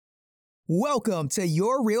Welcome to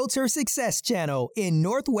your Realtor Success Channel in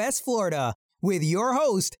Northwest Florida with your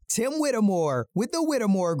host, Tim Whittemore with the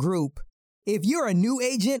Whittemore Group. If you're a new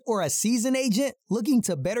agent or a seasoned agent looking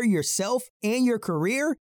to better yourself and your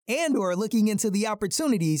career, and or looking into the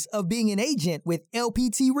opportunities of being an agent with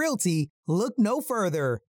LPT Realty, look no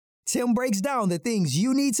further. Tim breaks down the things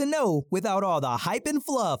you need to know without all the hype and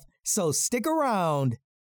fluff, so stick around.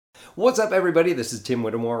 What's up, everybody? This is Tim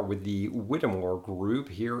Whittemore with the Whittemore Group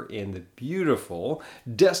here in the beautiful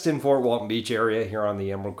Destin, Fort Walton Beach area here on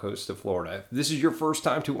the Emerald Coast of Florida. If this is your first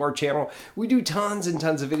time to our channel, we do tons and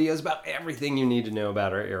tons of videos about everything you need to know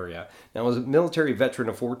about our area. Now, as a military veteran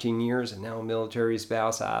of 14 years and now a military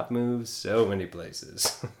spouse, I've moved so many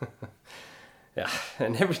places. Yeah,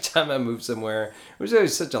 and every time I move somewhere, there's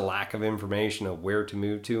always such a lack of information of where to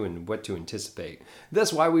move to and what to anticipate.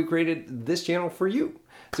 That's why we created this channel for you.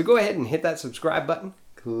 So go ahead and hit that subscribe button,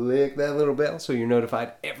 click that little bell so you're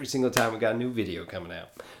notified every single time we got a new video coming out.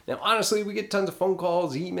 Now, honestly, we get tons of phone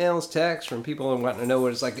calls, emails, texts from people wanting to know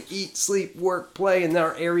what it's like to eat, sleep, work, play in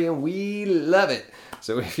our area. We love it.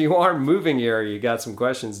 So if you are moving here, you got some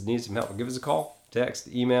questions, need some help, give us a call, text,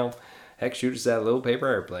 email, heck, shoot us that little paper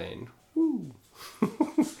airplane. Woo.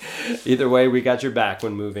 Either way, we got your back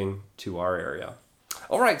when moving to our area.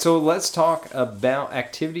 All right, so let's talk about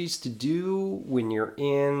activities to do when you're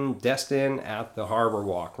in Destin at the Harbor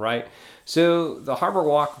Walk, right? So the Harbor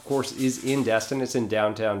Walk, of course, is in Destin. It's in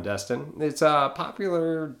downtown Destin. It's a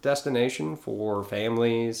popular destination for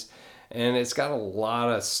families, and it's got a lot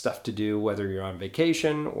of stuff to do, whether you're on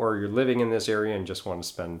vacation or you're living in this area and just want to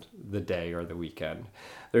spend the day or the weekend.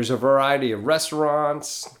 There's a variety of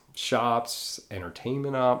restaurants, shops,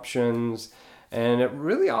 entertainment options, and it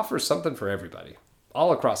really offers something for everybody,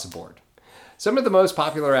 all across the board. Some of the most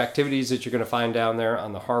popular activities that you're going to find down there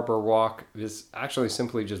on the Harbor Walk is actually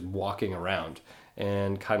simply just walking around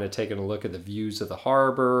and kind of taking a look at the views of the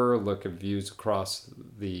harbor, look at views across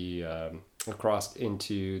the across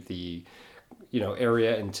into the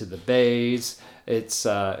area, into the bays. It's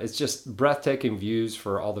just breathtaking views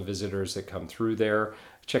for all the visitors that come through there.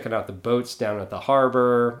 Checking out the boats down at the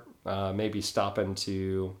harbor, maybe stopping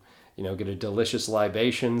to get a delicious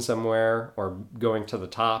libation somewhere, or going to the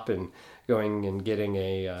top and going and getting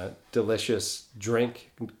a delicious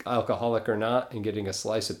drink, alcoholic or not, and getting a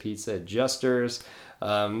slice of pizza at Juster's.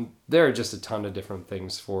 There are just a ton of different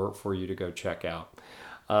things for you to go check out.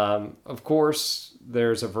 Of course,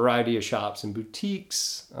 there's a variety of shops and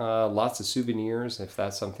boutiques, lots of souvenirs if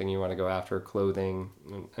that's something you want to go after, clothing,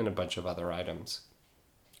 and a bunch of other items.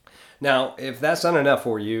 Now, if that's not enough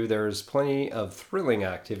for you, there's plenty of thrilling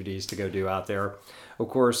activities to go do out there. Of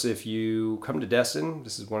course, if you come to Destin,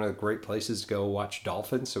 this is one of the great places to go watch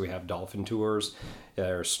dolphins. So we have dolphin tours.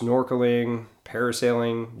 There's snorkeling,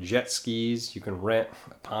 parasailing, jet skis. You can rent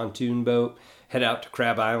a pontoon boat, head out to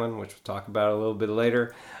Crab Island, which we'll talk about a little bit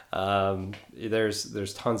later.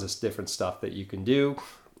 There's tons of different stuff that you can do,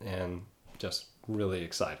 and just really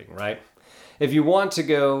exciting, right? If you want to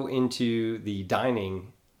go into the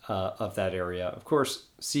dining of that area, of course,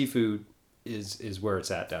 seafood is where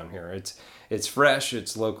it's at down here. It's fresh,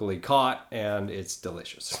 it's locally caught, and it's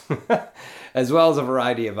delicious, as well as a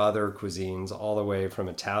variety of other cuisines, all the way from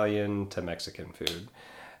Italian to Mexican food.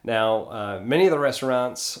 Now, many of the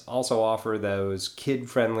restaurants also offer those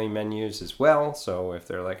kid-friendly menus as well. So if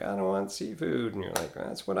they're like, I don't want seafood, and you're like,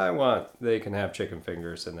 that's what I want, they can have chicken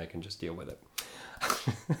fingers and they can just deal with it.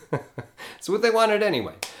 It's what they wanted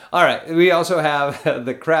anyway. All right, we also have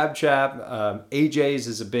the Crab Shack. AJ's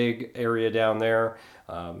is a big area down there.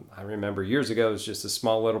 I remember years ago it was just a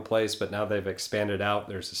small little place, but now they've expanded out.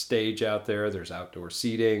 There's a stage out there. There's outdoor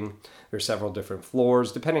seating. There's several different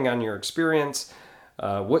floors. Depending on your experience,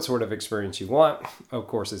 what sort of experience you want, of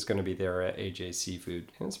course, it's going to be there at AJ's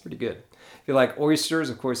Seafood. And it's pretty good. If you like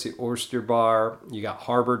oysters, of course, the Oyster Bar. You got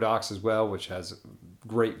Harbor Docks as well, which has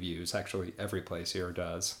great views. Actually, every place here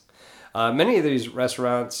does. Many of these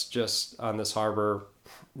restaurants just on this harbor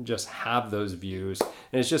just have those views,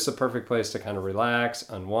 and it's just a perfect place to kind of relax,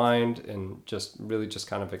 unwind, and just really just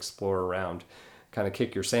kind of explore around. Kind of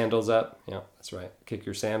kick your sandals up. Yeah, that's right. Kick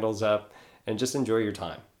your sandals up and just enjoy your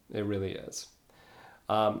time. It really is.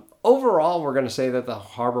 Overall, we're going to say that the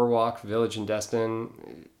Harbor Walk Village in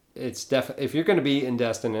Destin, if you're going to be in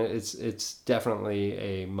Destin, it's definitely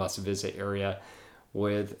a must-visit area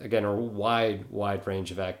with, again, a wide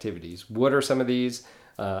range of activities. What are some of these?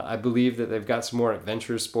 I believe that they've got some more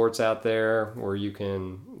adventure sports out there where you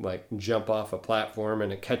can like jump off a platform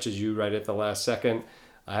and it catches you right at the last second.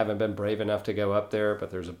 I haven't been brave enough to go up there,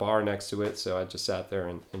 but there's a bar next to it, so I just sat there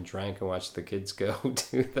and drank and watched the kids go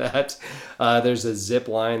do that. There's a zip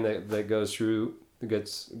line that goes through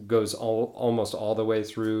goes almost all the way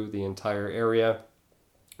through the entire area,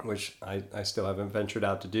 which I still haven't ventured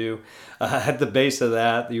out to do. At the base of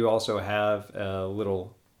that, you also have a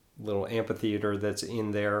little amphitheater that's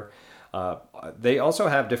in there. They also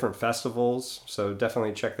have different festivals, so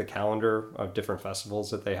definitely check the calendar of different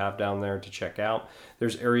festivals that they have down there to check out.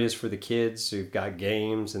 There's areas for the kids, so you've got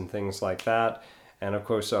games and things like that. And of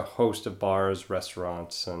course, a host of bars,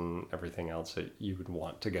 restaurants, and everything else that you would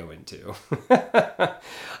want to go into.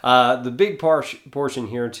 The big portion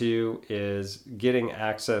here too is getting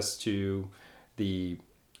access to the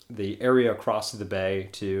area across the bay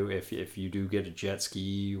too. If you do get a jet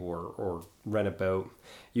ski or rent a boat,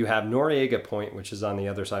 you have Noriega Point, which is on the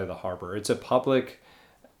other side of the harbor. It's a public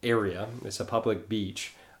area. It's a public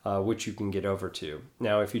beach, which you can get over to.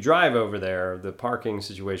 Now, if you drive over there, the parking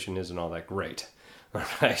situation isn't all that great. All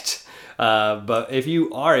right. But if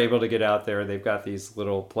you are able to get out there, they've got these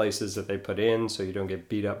little places that they put in so you don't get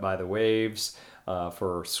beat up by the waves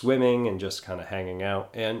for swimming and just kind of hanging out.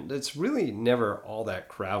 And it's really never all that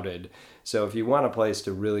crowded. So if you want a place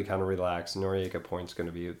to really kind of relax, Noriega Point's going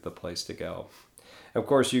to be the place to go. Of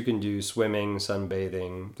course, you can do swimming,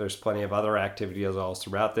 sunbathing. There's plenty of other activities all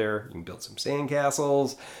throughout there. You can build some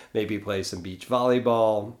sandcastles, maybe play some beach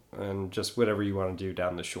volleyball, and just whatever you want to do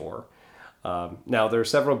down the shore. Now, there are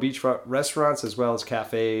several beachfront restaurants as well as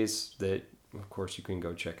cafes that, of course, you can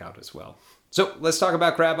go check out as well. So let's talk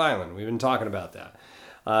about Crab Island. We've been talking about that.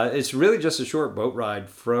 It's really just a short boat ride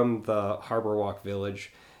from the Harbor Walk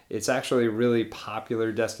Village. It's actually a really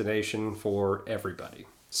popular destination for everybody.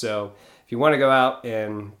 So if you want to go out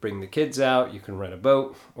and bring the kids out, you can rent a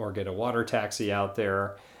boat or get a water taxi out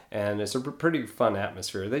there. And it's a pretty fun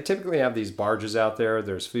atmosphere. They typically have these barges out there.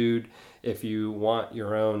 There's food. If you want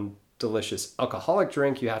your own delicious alcoholic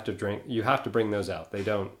drink, you have to bring those out. They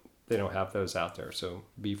don't have those out there, so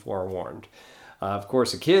be forewarned. Of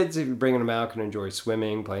course, the kids, if you're bringing them out, can enjoy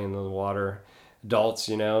swimming, playing in the water. Adults,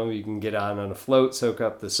 you can get out on a float, soak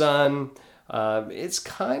up the sun. It's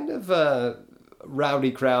kind of a rowdy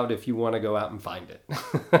crowd if you want to go out and find it.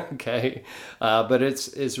 Okay, but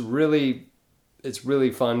it's really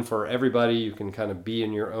fun for everybody. You can kind of be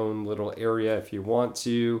in your own little area if you want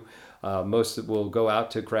to. Most will go out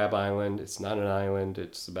to Crab Island. It's not an island.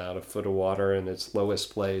 It's about a foot of water in its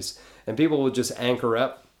lowest place. And people will just anchor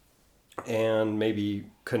up and maybe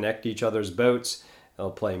connect each other's boats. They'll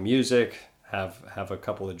play music, have a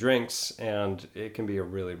couple of drinks, and it can be a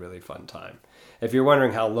really, really fun time. If you're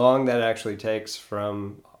wondering how long that actually takes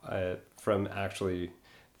from actually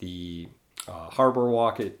the Harbor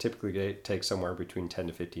Walk, it typically takes somewhere between 10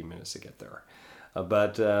 to 15 minutes to get there.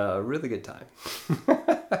 But a really good time.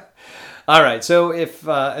 All right, so if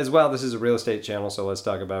as well, this is a real estate channel, so let's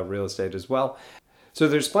talk about real estate as well. So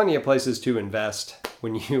there's plenty of places to invest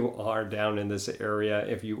when you are down in this area.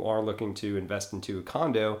 If you are looking to invest into a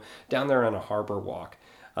condo down there on a Harbor Walk.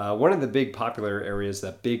 One of the big popular areas,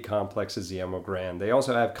 that big complex, is the Emerald Grand. They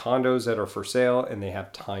also have condos that are for sale, and they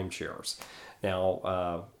have timeshares.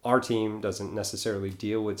 Now, our team doesn't necessarily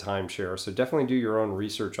deal with timeshare, so definitely do your own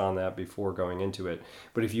research on that before going into it.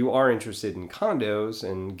 But if you are interested in condos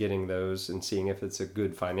and getting those and seeing if it's a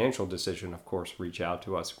good financial decision, of course, reach out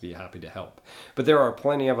to us. We'd be happy to help. But there are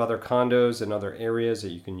plenty of other condos and other areas that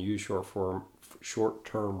you can use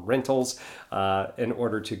short-term rentals in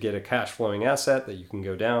order to get a cash flowing asset that you can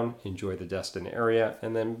go down, enjoy the Destin area,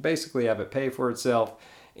 and then basically have it pay for itself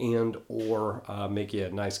and or make you a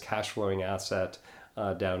nice cash flowing asset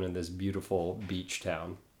down in this beautiful beach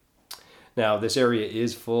town. Now, this area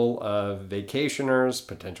is full of vacationers,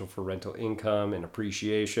 potential for rental income and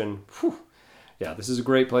appreciation. Whew. Yeah, this is a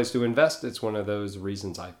great place to invest. It's one of those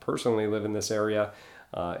reasons I personally live in this area,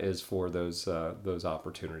 is for those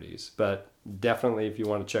opportunities. But definitely, if you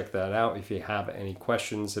want to check that out, if you have any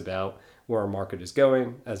questions about where our market is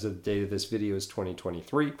going, as of the date of this video is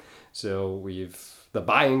 2023. So the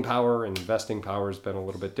buying power and investing power has been a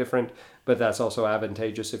little bit different, but that's also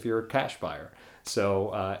advantageous if you're a cash buyer.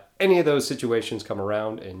 So any of those situations come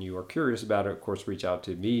around and you are curious about it, of course, reach out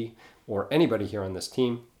to me or anybody here on this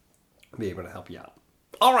team. I'll be able to help you out.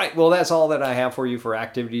 All right, well, that's all that I have for you for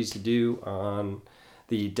activities to do on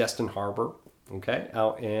the Destin Harbor. Okay,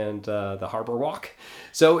 out and the Harbor Walk.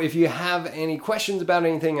 So if you have any questions about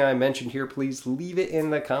anything I mentioned here, please leave it in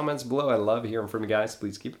the comments below. I love hearing from you guys.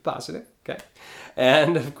 Please keep it positive. Okay.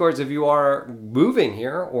 And of course, if you are moving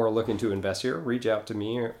here or looking to invest here, reach out to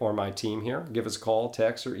me or my team here. Give us a call,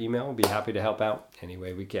 text, or email. We'll be happy to help out any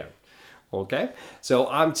way we can. Okay. So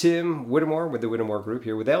I'm Tim Whittemore with the Whittemore Group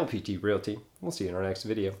here with LPT Realty. We'll see you in our next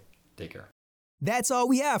video. Take care. That's all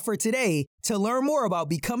we have for today. To learn more about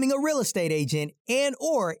becoming a real estate agent and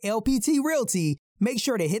or LPT Realty, Make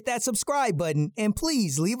sure to hit that subscribe button and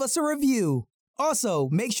please leave us a review. Also,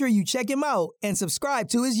 make sure you check him out and subscribe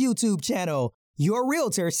to his YouTube channel, Your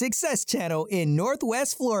Realtor Success Channel in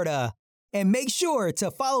Northwest Florida. And make sure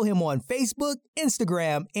to follow him on Facebook,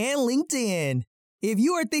 Instagram, and LinkedIn. If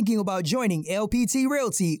you are thinking about joining LPT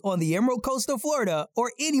Realty on the Emerald Coast of Florida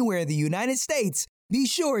or anywhere in the United States, be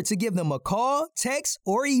sure to give them a call, text,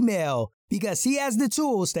 or email because he has the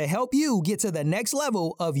tools to help you get to the next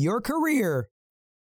level of your career.